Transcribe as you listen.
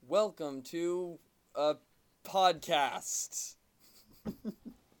Welcome to a podcast.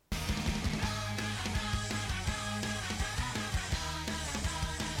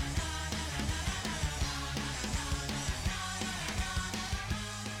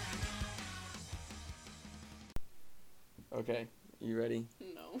 Okay, you ready?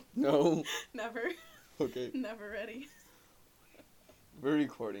 No. No? Never. Okay, Never ready. we're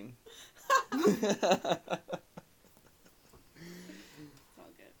recording. It's all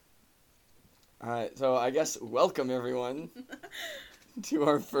good. Alright, so I guess welcome everyone to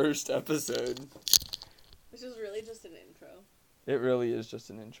our first episode. This is really just an intro. It really is just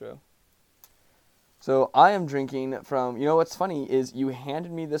an intro. So I am drinking from, what's funny is you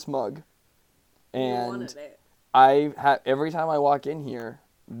handed me this mug, You and wanted it. every time I walk in here,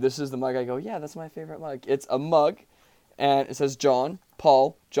 this is the mug I go, yeah, that's my favorite mug. It's a mug, and it says John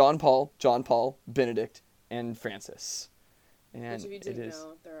Paul, Benedict, and Francis. And Which, if you didn't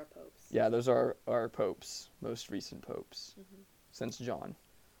know, there are popes. Yeah, those are our popes, most recent popes, Mm-hmm. since John.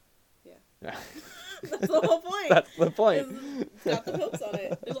 Yeah. Yeah. That's the whole point. That's the point. It's got the popes on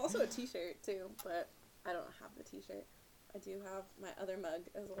it. There's also a t-shirt, too, but I don't have the t-shirt. I do have my other mug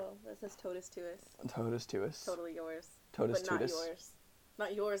as well that says Totus Tuus. Totus Tuus. Totally yours. Totus But not Tutus. yours.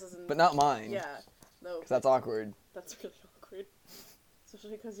 Not yours as in... But not mine. Yeah. No. Because that's awkward. That's really awkward.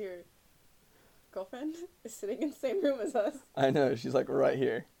 Especially because your girlfriend is sitting in the same room as us. I know, she's like right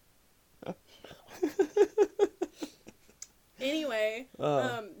here. Anyway,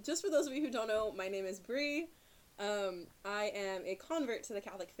 just for those of you who don't know, my name is Bree. I am a convert to the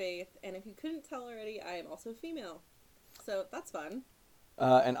Catholic faith, and if you couldn't tell already, I am also female. So that's fun.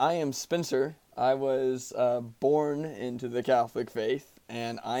 And I am Spencer. I was born into the Catholic faith,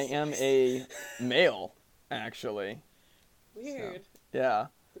 and I am a male, actually. Weird. So, yeah.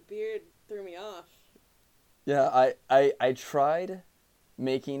 The beard threw me off. Yeah, I tried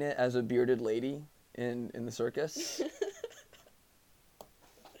making it as a bearded lady in the circus.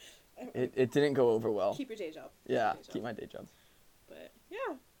 It didn't go over well. Keep your day job. Yeah, keep my day job. But,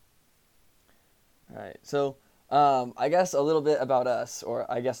 yeah. All right, so I guess a little bit about us, or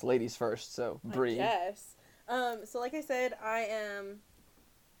I guess ladies first, so Bree. Yes. So like I said, I am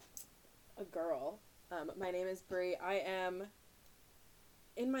a girl. My name is Bree. I am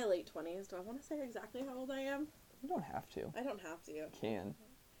in my late 20s. Do I want to say exactly how old I am? You don't have to. I don't have to. You can.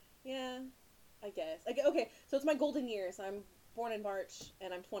 Yeah, I guess. Okay, so it's my golden years. I'm born in March,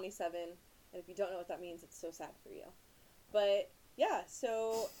 and I'm 27. And if you don't know what that means, it's so sad for you. But, yeah,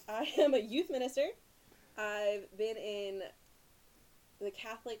 so I am a youth minister. I've been in the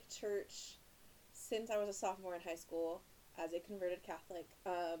Catholic Church since I was a sophomore in high school as a converted Catholic.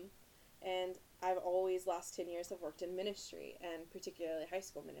 And I've always, last 10 years, have worked in ministry, and particularly high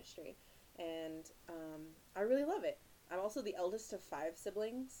school ministry. And I really love it. I'm also the eldest of 5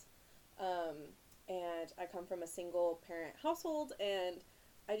 siblings. And I come from a single-parent household, and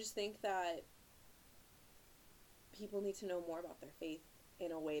I just think that people need to know more about their faith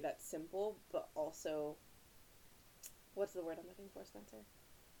in a way that's simple, but also, what's the word I'm looking for, Spencer?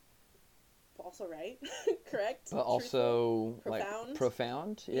 But also right? Correct? But also, profound?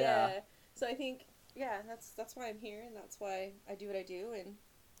 Profound? Yeah. So I think, that's why I'm here, and that's why I do what I do, and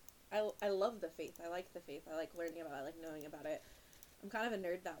I love the faith. I like the faith. I like learning about it. I like knowing about it. I'm kind of a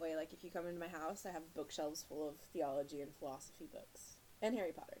nerd that way. Like, if you come into my house, I have bookshelves full of theology and philosophy books. And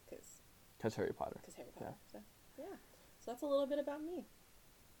Harry Potter, Because Harry Potter. Yeah. So that's a little bit about me.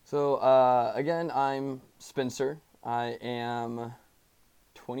 So, again, I'm Spencer. I am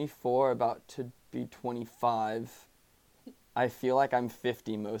 24, about to be 25. I feel like I'm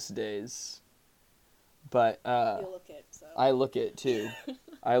 50 most days. But, You look it, so. I look it, too.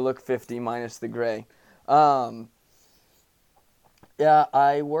 I look 50 minus the gray. Yeah,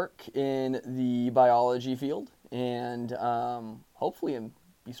 I work in the biology field, and hopefully I'll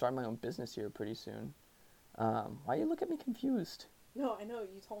be starting my own business here pretty soon. Why you look at me confused? No, I know,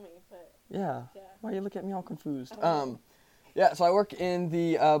 you told me, but... Yeah. Yeah. Why you look at me all confused? Oh. Yeah, so I work in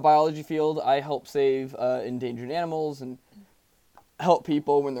the biology field. I help save endangered animals and help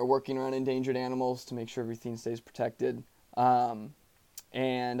people when they're working around endangered animals to make sure everything stays protected.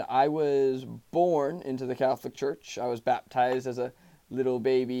 And I was born into the Catholic Church. I was baptized as a little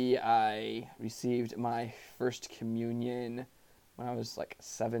baby. I received my first communion when I was like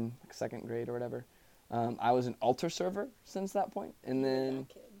 7, like second grade or whatever. I was an altar server since that point, and then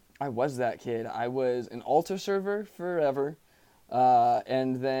I was that kid. I was an altar server forever,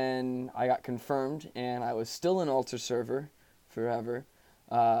 and then I got confirmed, and I was still an altar server forever,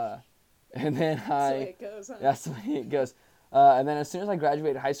 and then That's the way it goes, huh? That's the way it goes. And then as soon as I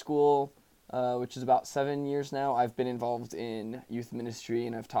graduated high school, which is about 7 years now. I've been involved in youth ministry,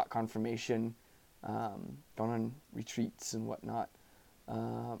 and I've taught confirmation, gone on retreats and whatnot.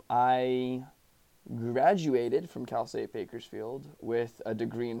 I graduated from Cal State Bakersfield with a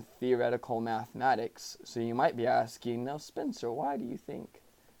degree in theoretical mathematics. So you might be asking, now Spencer, why do you think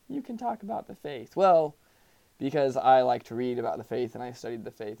you can talk about the faith? Well, because I like to read about the faith and I studied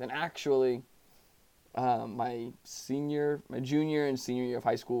the faith. And actually, my junior and senior year of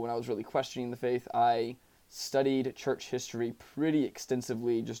high school, when I was really questioning the faith, I studied church history pretty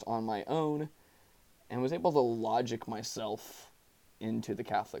extensively just on my own and was able to logic myself into the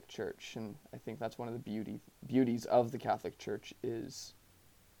Catholic Church. And I think that's one of the beauties of the Catholic Church is,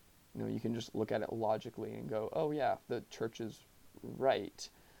 you can just look at it logically and go, oh yeah, the church is right.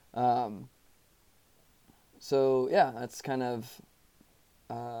 So yeah, that's kind of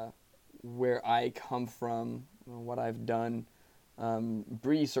where I come from, what I've done.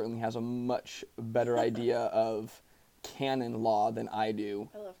 Bree certainly has a much better idea of canon law than I do.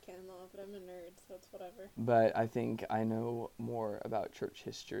 I love canon law, but I'm a nerd, so it's whatever. But I think I know more about church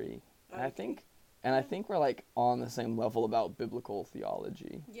history. And I think we're like on the same level about biblical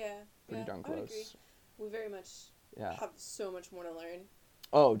theology. Yeah. Pretty darn close. I would agree. We very much have so much more to learn.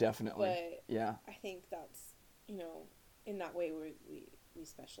 Oh, definitely. But yeah. I think that's, in that way we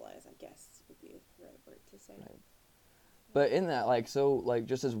specialize, I guess, would be the right word to say. Right. But in that,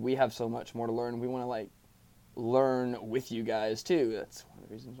 just as we have so much more to learn, we want to, learn with you guys, too. That's one of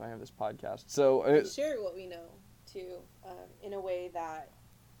the reasons why I have this podcast. So share what we know, too, in a way that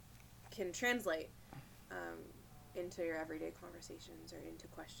can translate into your everyday conversations or into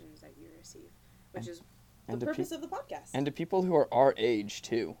questions that you receive, which is the purpose of the podcast. And to people who are our age,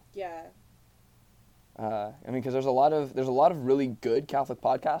 too. Yeah. Because there's a lot of really good Catholic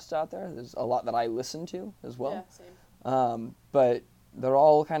podcasts out there. There's a lot that I listen to as well. Yeah, same. But they're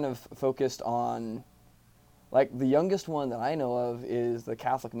all kind of focused on, the youngest one that I know of is the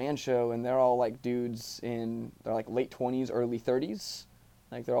Catholic Man Show, and they're all dudes in their late 20s, early 30s.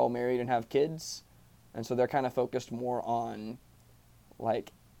 They're all married and have kids, and so they're kind of focused more on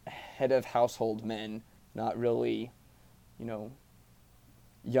head of household men, not really,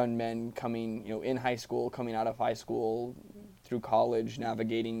 young men coming, in high school, coming out of high school, through college,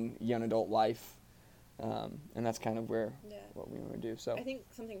 navigating young adult life. And that's kind of what we want to do. So I think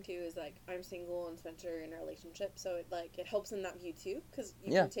something too is I'm single and Spencer in a relationship, so it helps in that view too, because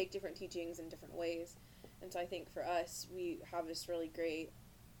you can take different teachings in different ways. And so I think for us, we have this really great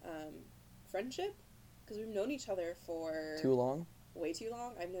friendship, because we've known each other for way too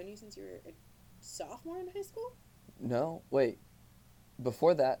long. I've known you since you were a sophomore in high school. No, wait.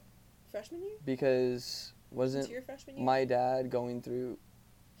 Before that. Freshman year? Because wasn't your freshman year? My dad going through...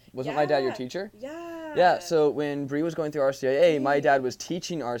 Wasn't my dad your teacher? Yeah. Yeah, so when Bree was going through RCIA, my dad was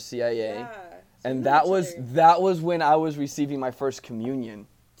teaching RCIA. Yeah. And that was when I was receiving my first communion.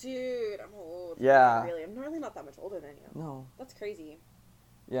 Dude, I'm old. Yeah. I'm really not that much older than you. No. That's crazy.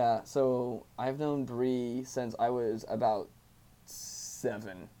 Yeah, so I've known Bree since I was about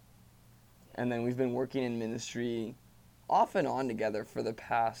 7. And then we've been working in ministry off and on together for the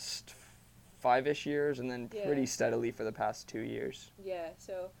past 5-ish years, and then pretty steadily for the past 2 years. Yeah,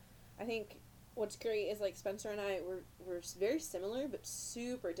 so I think what's great is Spencer and I, we're very similar but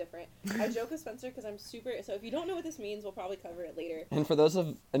super different. I joke with Spencer because I'm super, so if you don't know what this means, we'll probably cover it later. And for those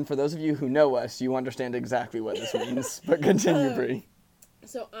of you who know us, you understand exactly what this means. But continue, Bree.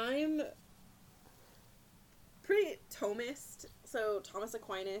 So I'm pretty Thomist. So Thomas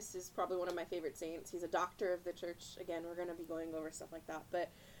Aquinas is probably one of my favorite saints. He's a doctor of the church. Again, we're going to be going over stuff like that. But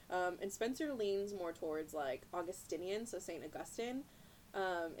and Spencer leans more towards Augustinian, so Saint Augustine.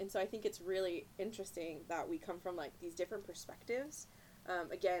 And so I think it's really interesting that we come from these different perspectives.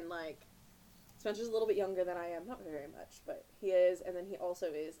 Again, Spencer's a little bit younger than I am, not very much, but he is. And then he also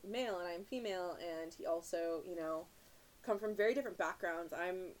is male, and I'm female, and he also, come from very different backgrounds.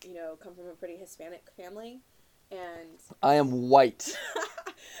 I'm, come from a pretty Hispanic family. And I am white.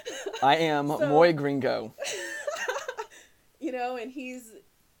 I am muy gringo. And he's,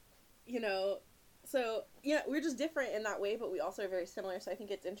 so, we're just different in that way, but we also are very similar. So I think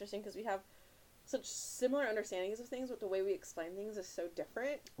it's interesting because we have such similar understandings of things, but the way we explain things is so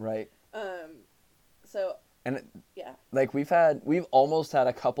different. Right. So. And yeah. We've almost had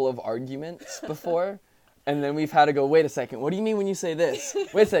a couple of arguments before. And then we've had to go, wait a second, what do you mean when you say this?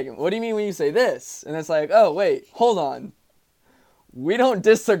 Wait a second, what do you mean when you say this? And it's oh, wait, hold on. We don't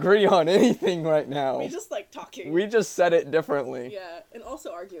disagree on anything right now. We just talking. We just said it differently. Yeah, and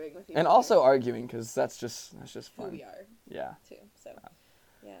also arguing with each other. And also arguing, because that's just fun. Who we are. Yeah. Too, so,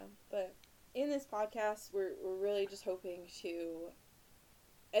 yeah. But in this podcast, we're really just hoping to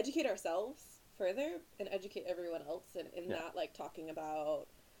educate ourselves further and educate everyone else, and in Yeah. that, like, talking about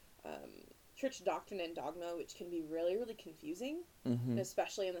church doctrine and dogma, which can be really, really confusing, Mm-hmm.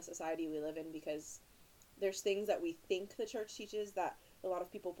 especially in the society we live in, because there's things that we think the church teaches that a lot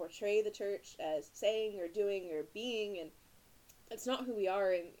of people portray the church as saying or doing or being, and it's not who we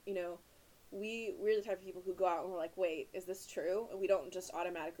are. And we're the type of people who go out and we're like, wait, is this true? And we don't just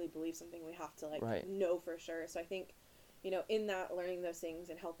automatically believe something. We have to, like, Right. know for sure. So I think, in that, learning those things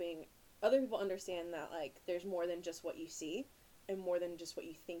and helping other people understand that, like, there's more than just what you see and more than just what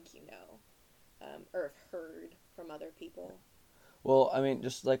you think or have heard from other people. Well, I mean,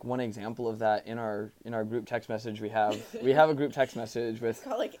 just like one example of that in our group text message, we have a group text message It's with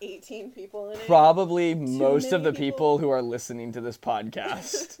got like 18 people in it. probably most of many the people. people who are listening to this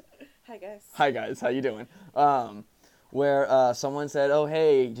podcast. Hi guys. Hi guys, how you doing? Where someone said, "Oh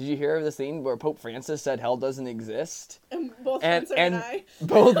hey, did you hear of this thing where Pope Francis said hell doesn't exist?" And both And Spencer and I.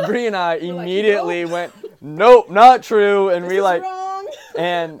 both Bree and I We're like, immediately "Nope." went, "Nope, not true," and This we is like. wrong.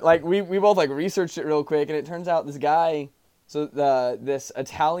 And like we both like researched it real quick, and it turns out this guy, this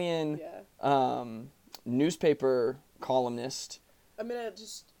Italian Yeah. newspaper columnist,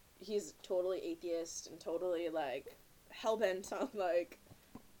 He's totally atheist and totally, like, hell-bent on, like...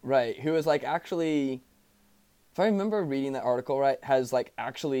 right, who is like actually, if I remember reading that article right, has like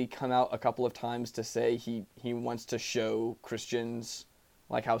actually come out a couple of times to say he wants to show Christians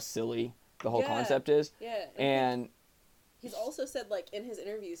like how silly the whole Yeah. concept is. Yeah. And he's also said, like, in his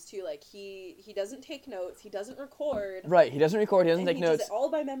interviews, too, like, he doesn't take notes, he doesn't record. right, he doesn't record, he doesn't and take notes. Does it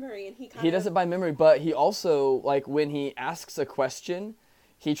all by memory, and He does it by memory, but he also, like, when he asks a question,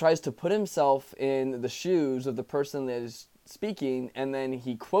 he tries to put himself in the shoes of the person that is speaking, and then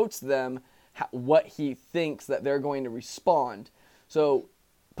he quotes them what he thinks that they're going to respond. So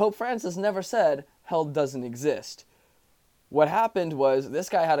Pope Francis never said hell doesn't exist. What happened was this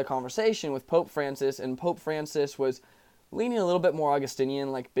guy had a conversation with Pope Francis, and Pope Francis was leaning a little bit more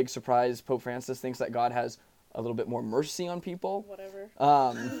Augustinian. Like, big surprise, Pope Francis thinks that God has a little bit more mercy on people. Whatever.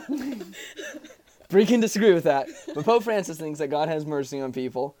 Bree can disagree with that, but Pope Francis thinks that God has mercy on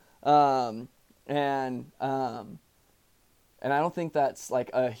people, and I don't think that's like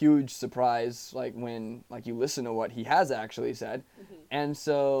a huge surprise, like when like you listen to what he has actually said. Mm-hmm. And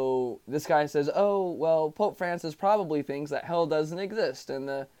so this guy says, "Oh well, Pope Francis probably thinks that hell doesn't exist, and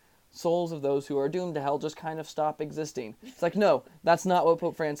the souls of those who are doomed to hell just kind of stop existing." It's like, no, that's not what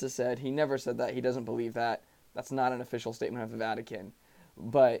Pope Francis said. He never said that. He doesn't believe that. That's not an official statement of the Vatican,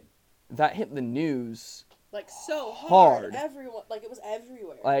 but that hit the news Like, so hard. Everyone, like, it was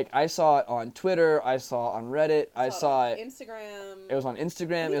everywhere. Like, I saw it on Twitter, I saw it on Reddit, I saw it. Instagram. It was on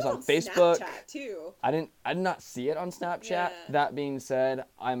Instagram, it was on Facebook. Facebook. Snapchat, too. I did not see it on Snapchat. Yeah. That being said,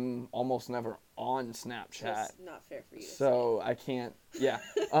 I'm almost never on Snapchat. That's not fair for you to So I can't, yeah.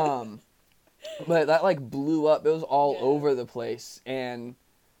 But that like blew up. It was all over the place, and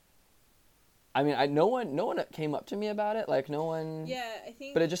I mean, no one came up to me about it. Like, no one. Yeah, I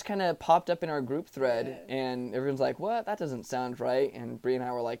think. But it just kind of popped up in our group thread, and everyone's like, "What? That doesn't sound right." And Bree and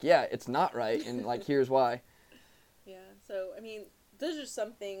I were like, "Yeah, it's not right," and like, here's why. Yeah. So I mean, those are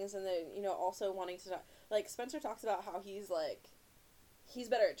some things, and then also wanting to talk, like Spencer talks about how he's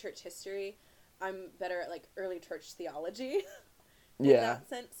better at church history. I'm better at like early church theology. In that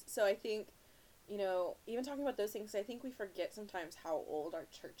sense. So I think, even talking about those things, I think we forget sometimes how old our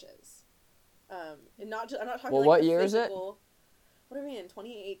church is. And not just, I'm not talking Well, like what the year is it? physical, What are we in,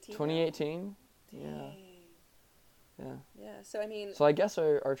 2018? 2018? Dang. Yeah. Yeah, so I mean... So I guess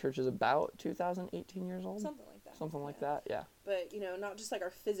our church is about 2018 years old? Something like that. Something like that, yeah. But, not just like our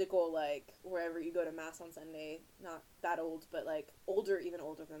physical, like, wherever you go to Mass on Sunday, not that old, but like older, even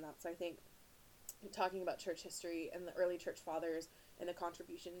older than that. So I think talking about church history and the early church fathers and the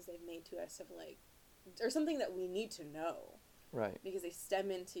contributions they've made to us are something that we need to know. Right. Because they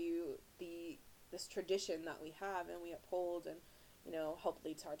stem into this tradition that we have and we uphold and, help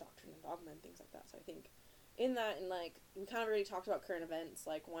lead to our doctrine and dogma and things like that. So I think in that, and like, we kind of already talked about current events,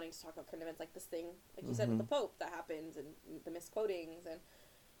 like wanting to talk about current events, like this thing, like you said with the Pope that happens and the misquotings, and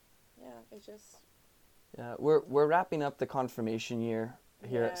it's just... Yeah, we're wrapping up the confirmation year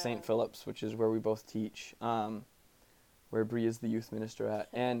here at St. Philip's, which is where we both teach, where Bree is the youth minister at.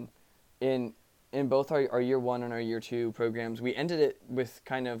 And in both our year 1 and our year 2 programs, we ended it with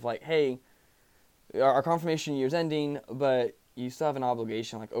kind of like, hey, our confirmation year's ending, but you still have an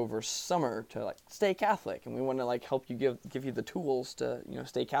obligation like over summer to like stay Catholic, and we want to like help you give you the tools to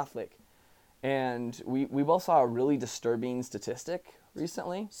stay Catholic. And we both saw a really disturbing statistic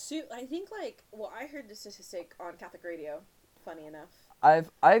recently. So I think I heard the statistic on Catholic radio. Funny enough. I've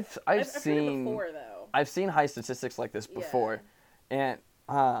heard it seen before though. I've seen high statistics like this before, and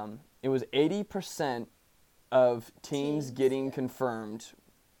it was 80% of teens getting confirmed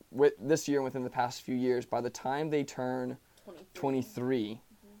with this year and within the past few years, by the time they turn 23,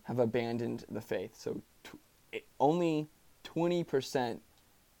 have abandoned the faith. So only 20%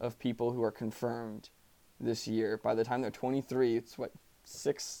 of people who are confirmed this year, by the time they're 23, it's what,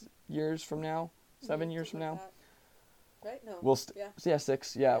 6 years from now? 7 years from now? Right? No. We'll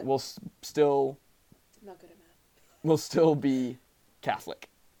 6. Yeah, we'll still... I'm not good at math. We'll still be Catholic.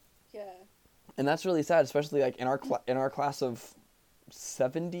 Yeah. And that's really sad, especially like in our class of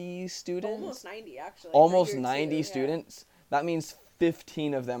 70 students. Almost 90, actually. Almost 90 students. That means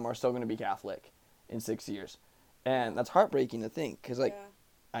 15 of them are still going to be Catholic in 6 years. And that's heartbreaking to think, because like,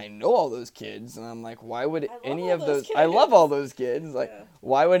 I know all those kids, and I'm like, why would any of those... I love all those kids. Like,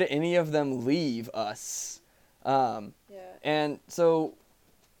 why would any of them leave us? And so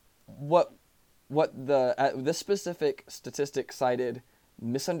what this specific statistic cited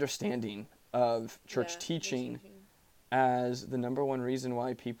misunderstanding of church teaching as the number one reason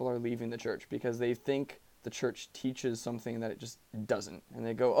why people are leaving the church, because they think the church teaches something that it just doesn't. And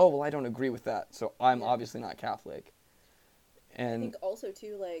they go, oh, well, I don't agree with that, so I'm obviously not Catholic. And I think also,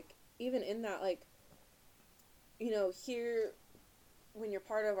 too, like, even in that, like, you know, here, when you're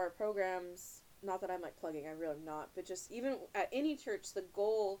part of our programs, not that I'm, like, plugging, I really am not, but just even at any church, the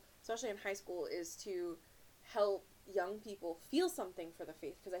goal, especially in high school, is to help young people feel something for the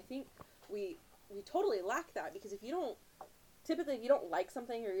faith, because I think we totally lack that, because if you don't like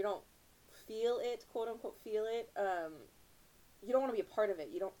something, or you don't feel it, quote unquote feel it, you don't want to be a part of it.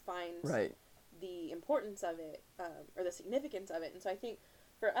 You don't find the importance of it, or the significance of it. And so I think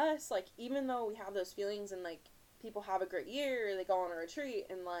for us, like, even though we have those feelings, and like people have a great year, or they go on a retreat,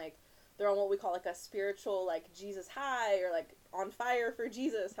 and like they're on what we call like a spiritual, like, Jesus high, or like on fire for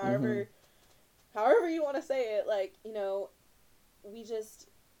Jesus, however you want to say it, like, you know, we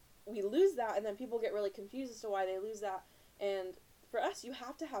lose that, and then people get really confused as to why they lose that. And for us, you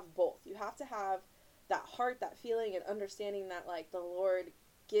have to have both. You have to have that heart, that feeling, and understanding that, like, the Lord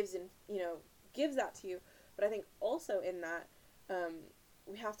gives that to you. But I think also in that,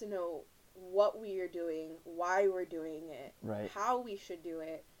 we have to know what we are doing, why we're doing it, how we should do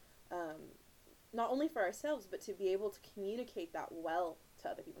it, not only for ourselves, but to be able to communicate that well to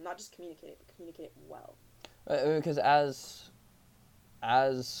other people. Not just communicate it, but communicate it well. Because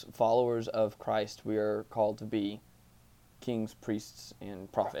as followers of Christ, we are called to be kings, priests,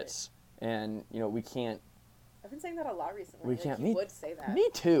 and prophets. And, you know, we can't... I've been saying that a lot recently. We can't... You would say that. Me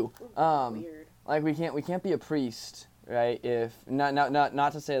too. Weird. Like, we can't be a priest, right? If... Not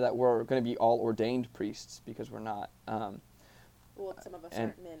to say that we're going to be all ordained priests, because we're not. Well, some of us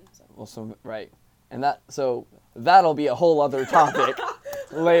aren't men. So. Well, right. And that'll be a whole other topic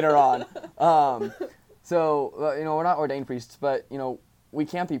later on. So, you know, we're not ordained priests, but, you know, we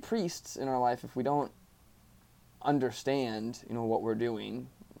can't be priests in our life if we don't understand, you know, what we're doing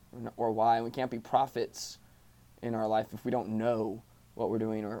or why. And we can't be prophets in our life if we don't know what we're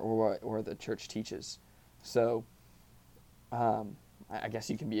doing or the church teaches. So, I guess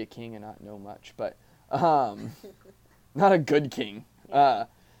you can be a king and not know much, but not a good king.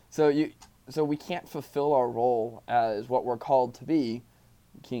 So we can't fulfill our role as what we're called to be,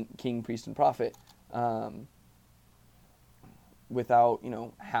 king, priest, and prophet, without, you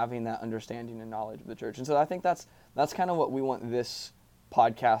know, having that understanding and knowledge of the church. And so I think that's kind of what we want this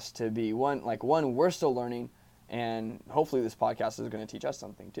podcast to be. One, we're still learning, and hopefully this podcast is going to teach us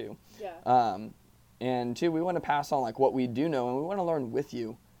something too. Yeah. And two, we want to pass on like what we do know, and we want to learn with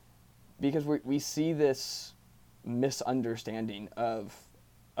you, because we see this misunderstanding of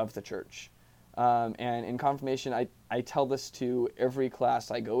the church. And in confirmation, I tell this to every class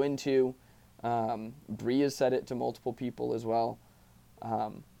I go into. Bree has said it to multiple people as well.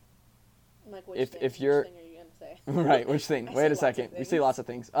 Like, which thing are you going to say? Right, which thing? Wait a second. We say lots of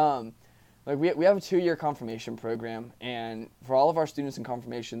things. Like we have a 2-year confirmation program, and for all of our students in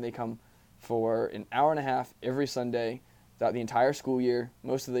confirmation, they come for an hour and a half every Sunday throughout the entire school year,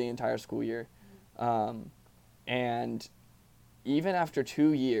 most of the entire school year. And even after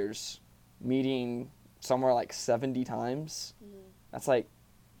 2 years, meeting somewhere like 70 times, that's like,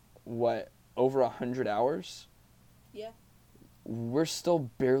 what, over 100 hours? Yeah. We're still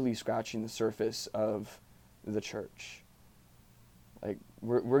barely scratching the surface of the church. Like,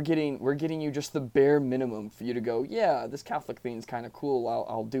 we're getting you just the bare minimum for you to go, yeah, this Catholic thing's kind of cool,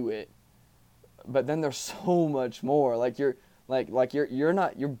 I'll do it. But then there's so much more. Like, you're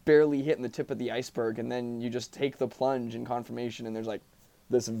barely hitting the tip of the iceberg, and then you just take the plunge in confirmation, and there's like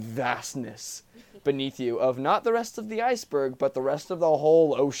this vastness beneath you of not the rest of the iceberg, but the rest of the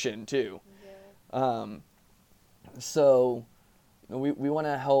whole ocean too. Yeah. So, we want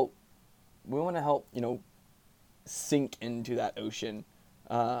to help. We want to help, sink into that ocean.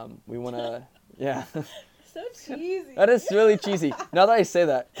 We want to, yeah. So cheesy. That is really cheesy. Now that I say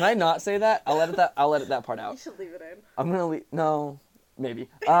that, can I not say that? I'll edit that part You out. should leave it in. I'm gonna leave. No, maybe.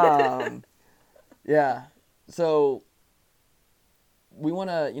 Yeah. So we want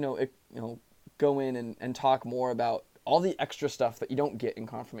to, go in and talk more about all the extra stuff that you don't get in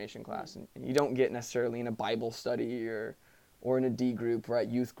confirmation class, and you don't get necessarily in a Bible study or in a D group or at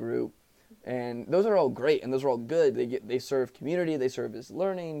youth group. And those are all great, and those are all good. They serve community, they serve as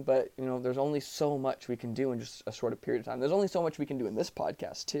learning, but there's only so much we can do in just a short period of time. There's only so much we can do in this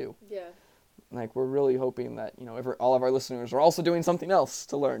podcast too. Yeah. Like, we're really hoping that all of our listeners are also doing something else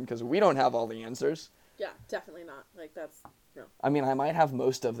to learn, because we don't have all the answers. Yeah, definitely not. Like, that's no. I mean, I might have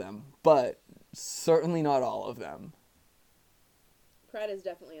most of them, but certainly not all of them. Pride is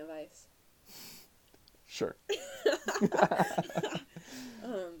definitely a vice. Sure.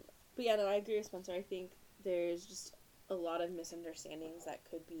 But yeah, no, I agree with Spencer. I think there's just a lot of misunderstandings that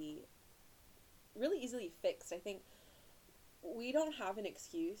could be really easily fixed. I think we don't have an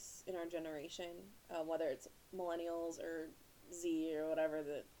excuse in our generation, whether it's millennials or Z or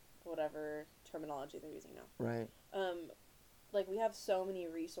whatever terminology they're using now. Right. Like, we have so many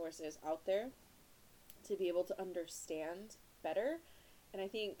resources out there to be able to understand better, and I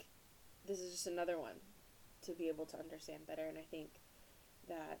think this is just another one to be able to understand better. And I think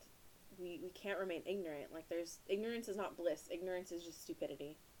that we can't remain ignorant. Like, ignorance is not bliss. Ignorance is just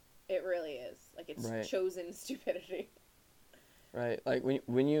stupidity. It really is. Like, it's right. chosen stupidity. Right. Like,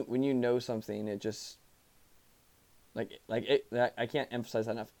 when you know something, it just I can't emphasize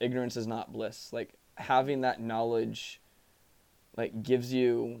that enough. Ignorance is not bliss. Like, having that knowledge gives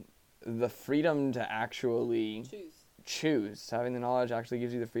you the freedom to actually choose. Having the knowledge actually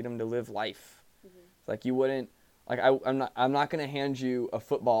gives you the freedom to live life. Mm-hmm. Like, you wouldn't, I'm not going to hand you a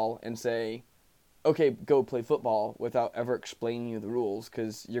football and say, okay, go play football, without ever explaining you the rules,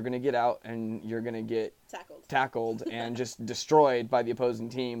 because you're going to get out and you're going to get tackled and just destroyed by the opposing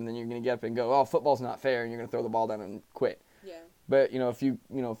team, and then you're going to get up and go, oh, football's not fair, and you're going to throw the ball down and quit. Yeah. But, if you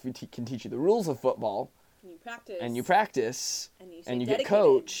can teach you the rules of football, and you practice, and you get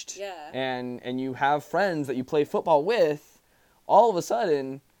coached, and you have friends that you play football with, all of a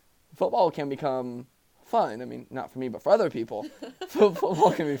sudden, football can become fun. I mean, not for me, but for other people.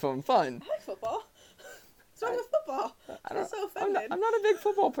 Football can become fun. I like football. What's wrong with football? I'm so offended. I'm not a big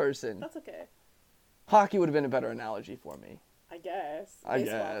football person. That's okay. Hockey would have been a better analogy for me. I guess.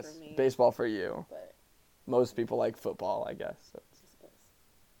 Baseball for me. Baseball for you. But most people like football, I guess. So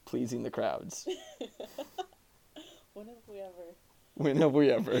pleasing the crowds. When have we ever? When have we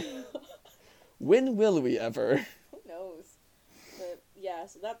ever? When will we ever? Who knows? But yeah,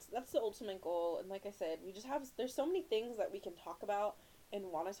 so that's the ultimate goal. And like I said, there's so many things that we can talk about and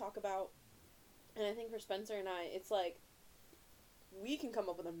want to talk about. And I think for Spencer and I, it's like, we can come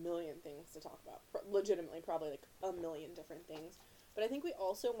up with a million things to talk about. Legitimately, probably like a million different things. But I think we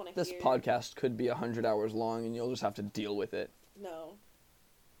also want to hear... This podcast could be 100 hours long, and you'll just have to deal with it. No.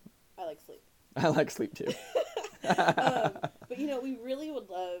 I like sleep. I like sleep, too. But, we really would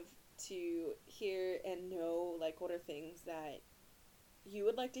love to hear and know, like, what are things that you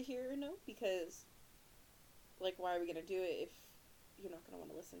would like to hear or know? Because, like, why are we going to do it if you're not going to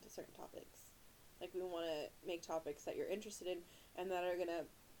want to listen to certain topics? Like, we want to make topics that you're interested in and that are going to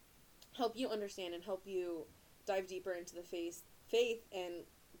help you understand and help you dive deeper into the faith and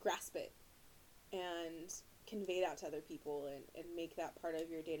grasp it and convey that to other people and make that part of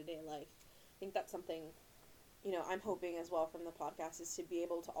your day-to-day life. I think that's something, I'm hoping as well from the podcast, is to be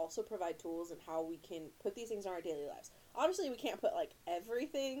able to also provide tools and how we can put these things in our daily lives. Obviously, we can't put, like,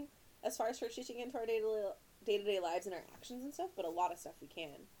 everything as far as church teaching into our day-to-day lives and our actions and stuff, but a lot of stuff we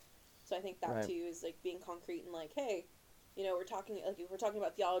can. So I think that, right. Too, is, like, being concrete and, like, hey, we're talking, like, if we're talking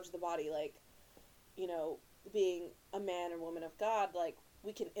about theology of the body, like, being a man or woman of God, like,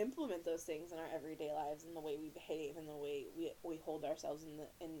 we can implement those things in our everyday lives and the way we behave and the way we hold ourselves in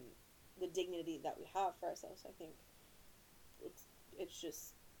the dignity that we have for ourselves. I think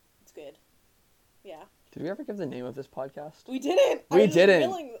it's good. Yeah. Did we ever give the name of this podcast? We didn't. We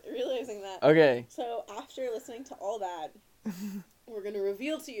didn't. Realizing that. Okay. So after listening to all that, we're going to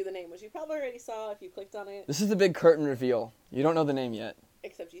reveal to you the name, which you probably already saw if you clicked on it. This is the big curtain reveal. You don't know the name yet.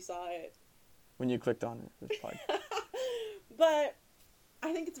 Except you saw it. When you clicked on it. This podcast. But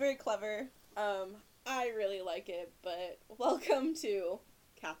I think it's very clever. I really like it, but welcome to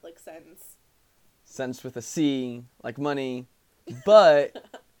Catholic Sense. Sense with a C, like money, but...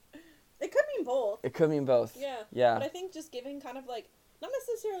 It could mean both. It could mean both. Yeah. Yeah. But I think just giving kind of like, not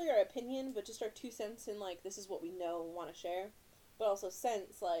necessarily our opinion, but just our 2 cents in like, this is what we know and want to share. but also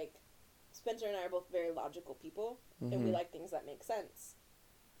sense, like, Spencer and I are both very logical people, and we Mhm. like things that make sense.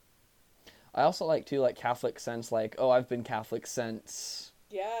 I also like too, like, Catholic sense, like, oh, I've been Catholic since.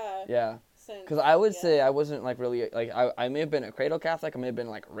 Yeah. Yeah. Sense. Because I would yeah. say I wasn't, like, really, like, I may have been a cradle Catholic, I may have been,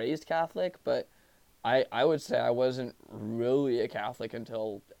 like, raised Catholic, but I would say I wasn't really a Catholic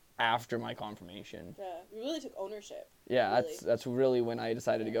until after my confirmation. Yeah. We really took ownership. Yeah, Really. that's really when I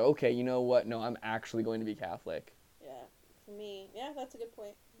decided to go, okay, you know what? No, I'm actually going to be Catholic. Yeah. For me, yeah, that's a good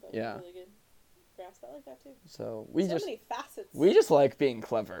point. That's Yeah. really good grasp. I like that too. So So many facets. we just like being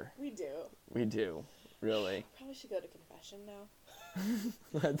clever. We do. We do, really. Probably should go to confession now.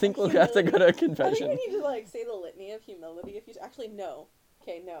 I think we'll have to go to I confession. think we need to, like, say the litany of humility. If you actually no.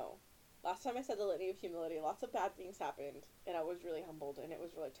 Okay, no. Last time I said the litany of humility, lots of bad things happened, and I was really humbled, and it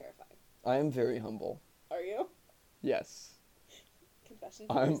was really terrifying. I am very humble. Are you? Yes, Confession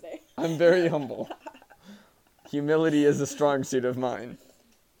I'm- Tuesday. I'm very humble. Humility is a strong suit of mine.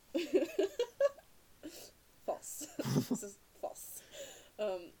 False. This is false.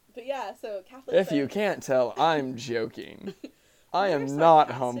 But yeah, so Catholic. If you sense- can't tell, I'm joking. I You're am not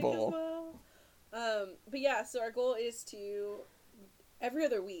sarcastic humble. as well. But yeah, so our goal is to every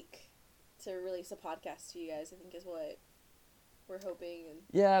other week to release a podcast to you guys. I think is what we're hoping. And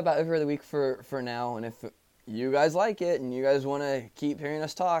Yeah, about every other week for now, and if you guys like it and you guys want to keep hearing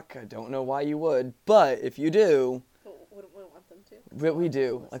us talk, I don't know why you would, but if you do, we want them to. we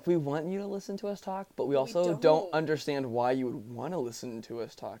do. Like, we want you to listen to us talk, but we But we also don't don't. understand why you would want to listen to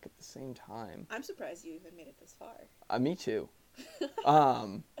us talk at the same time. I'm surprised you even made it this far. Me too.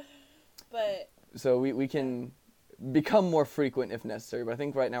 But So we can become more frequent if necessary, but I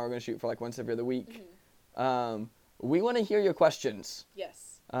think right now we're going to shoot for like once every other week. We want to hear your questions.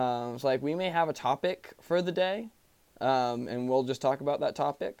 yes, So like we may have a topic for the day, and we'll just talk about that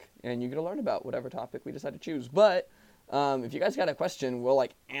topic, and you get to learn about whatever topic we decide to choose. But if you guys got a question, we'll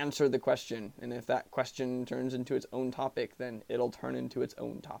like answer the question, and if that question turns into its own topic, then it'll turn into its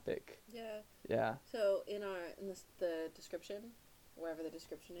own topic. yeah. Yeah. So in the description, wherever the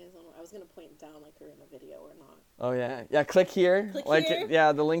description is, I was gonna point down like we're in a video or not. Oh yeah. Yeah. Click here. Click like here.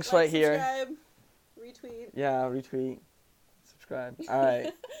 yeah, the link's right here. Subscribe, retweet. Yeah. Retweet. Subscribe. All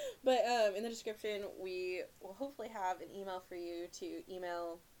right. But in the description, we will hopefully have an email for you to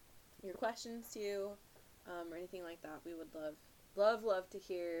email your questions to, or anything like that. We would love to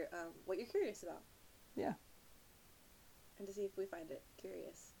hear what you're curious about. Yeah. And to see if we find it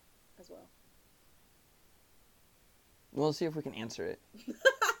curious as well. We'll see if we can answer it.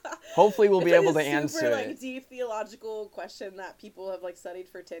 Hopefully we'll be It's able to like a answer super, it. like, deep theological question that people have like studied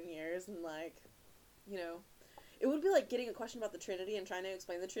for 10 years and like, you know, it would be like getting a question about the Trinity and trying to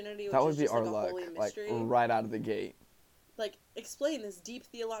explain the Trinity, which That would is be just our like a luck, holy like mystery. right out of the gate. Like, explain this deep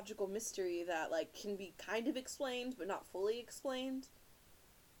theological mystery that like can be kind of explained but not fully explained.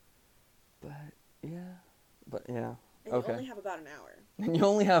 But yeah. And Okay. you only have about an hour, And you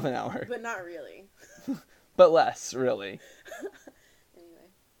only have an hour, but not really. but less really.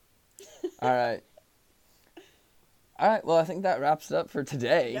 Anyway. All right. All right. Well, I think that wraps it up for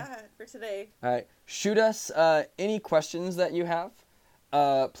today. Yeah, for today. All right. Shoot us any questions that you have.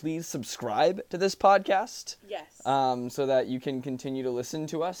 Please subscribe to this podcast. Yes. So that you can continue to listen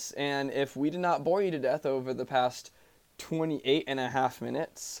to us. And if we did not bore you to death over the past 28 and a half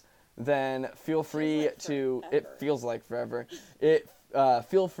minutes, then feel free like to, forever. it feels like forever.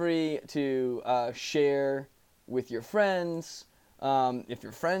 Feel free to share with your friends. If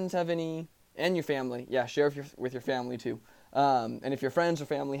your friends have any, and your family, yeah, share with your family too. And if your friends or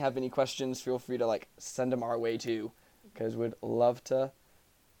family have any questions, feel free to like send them our way too, because we'd love to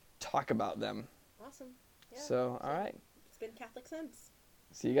talk about them. Awesome. Yeah. So, all right. It's been Catholic Sense.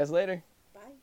 See you guys later. Bye.